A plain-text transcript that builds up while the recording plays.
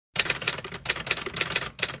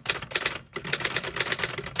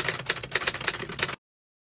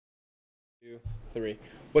2, 3.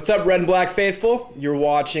 What's up, Red and Black Faithful? You're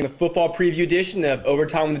watching the football preview edition of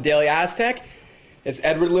Overtime with the Daily Aztec. It's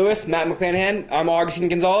Edward Lewis, Matt McClanahan. I'm Agustin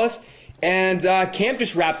Gonzalez. And camp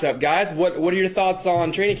just wrapped up, guys. What are your thoughts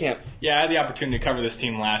on training camp? Yeah, I had the opportunity to cover this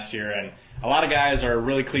team last year, and a lot of guys are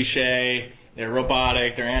really cliche. They're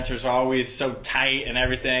robotic. Their answers are always so tight and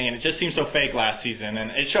everything, and it just seemed so fake last season.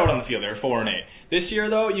 And it showed on the field. They were 4-8. This year,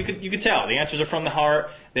 though, you could tell the answers are from the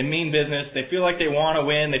heart. They mean business. They feel like they want to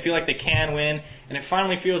win. They feel like they can win, and it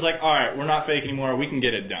finally feels like, all right, we're not fake anymore. We can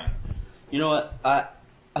get it done. You know what?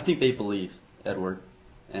 I think they believe, Edward,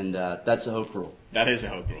 and that's a Hoke rule. That is a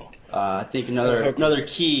Hoke rule. I think another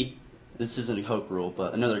key. This isn't a Hoke rule,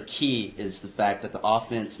 but another key is the fact that the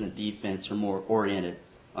offense and the defense are more oriented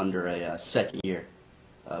under a second year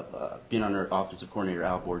of being under offensive coordinator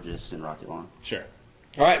Al Borges and Rocky Long. Sure.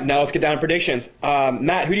 All right, now let's get down to predictions.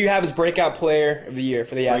 Matt, who do you have as breakout player of the year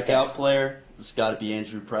for the Aztecs? Breakout player, it's got to be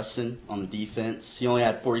Andrew Preston on the defense. He only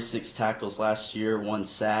had 46 tackles last year, 1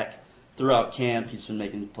 sack. Throughout camp, he's been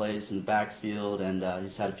making plays in the backfield, and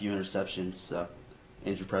he's had a few interceptions. So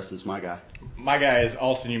Andrew Preston's my guy. My guy is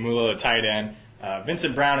Austin Yumulo, the tight end.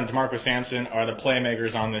 Vincent Brown and DeMarco Sampson are the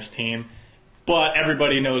playmakers on this team, but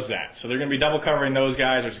everybody knows that. So they're going to be double covering those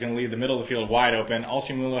guys, which is going to leave the middle of the field wide open.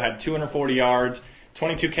 Austin Yumulo had 240 yards,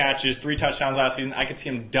 22 catches, 3 touchdowns last season. I could see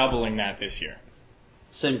him doubling that this year.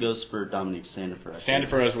 Same goes for Dominique Sandifer.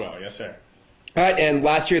 Sandifer as well, yes, sir. All right, and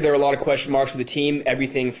last year there were a lot of question marks for the team,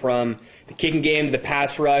 everything from the kicking game to the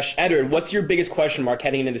pass rush. Edward, what's your biggest question mark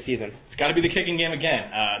heading into the season? It's got to be the kicking game again.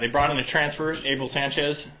 They brought in a transfer, Abel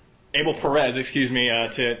Perez,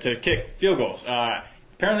 to kick field goals.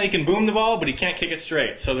 Apparently he can boom the ball, but he can't kick it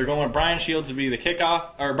straight. So they're going with Brian Shields to be the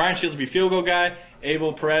field goal guy,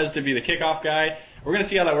 Abel Perez to be the kickoff guy. We're going to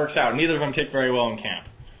see how that works out. Neither of them kick very well in camp.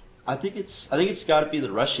 I think it's got to be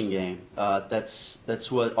the rushing game.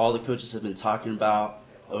 That's what all the coaches have been talking about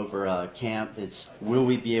over camp. It's will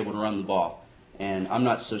we be able to run the ball? And I'm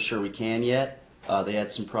not so sure we can yet. They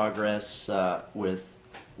had some progress with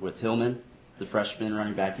Hillman, the freshman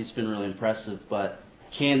running back. He's been really impressive. But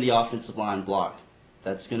can the offensive line block?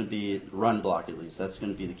 That's going to be run block at least. That's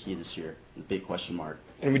going to be the key this year. The big question mark.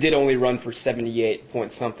 And we did only run for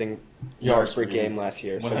 78-point-something yards per game last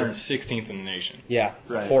year. 116th in the nation. Yeah,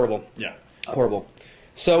 right. Horrible. Yeah. Horrible.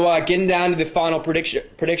 So getting down to the final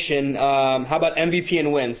prediction, how about MVP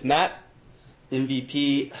and wins? Matt?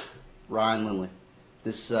 MVP, Ryan Lindley.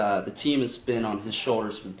 The team has been on his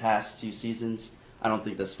shoulders for the past 2 seasons. I don't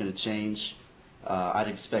think that's going to change. I'd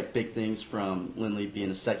expect big things from Lindley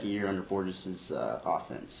being a second year under Borges'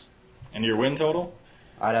 offense. And your win total?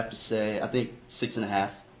 I'd have to say, I think 6.5.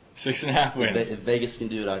 6.5 wins. If Vegas can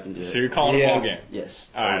do it, I can do it. So you're calling a bowl game?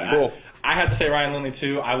 Yes. All right. Cool. I had to say Ryan Lindley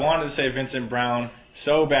too. I wanted to say Vincent Brown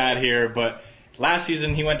so bad here, but last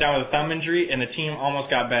season he went down with a thumb injury, and the team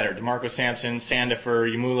almost got better. DeMarco Sampson, Sandifer,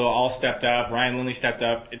 Yumulo all stepped up. Ryan Lindley stepped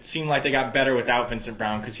up. It seemed like they got better without Vincent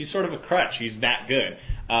Brown because he's sort of a crutch. He's that good.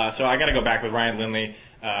 So I got to go back with Ryan Lindley.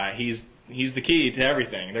 He's the key to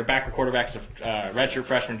everything. Their backup quarterback's a redshirt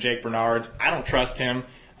freshman, Jake Bernards. I don't trust him.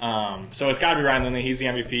 So it's got to be Ryan Lindley. He's the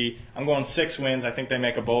MVP. I'm going 6 wins. I think they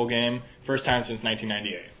make a bowl game. First time since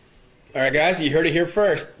 1998. All right, guys, you heard it here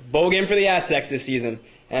first. Bowl game for the Aztecs this season.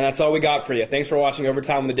 And that's all we got for you. Thanks for watching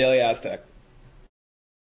Overtime with the Daily Aztec.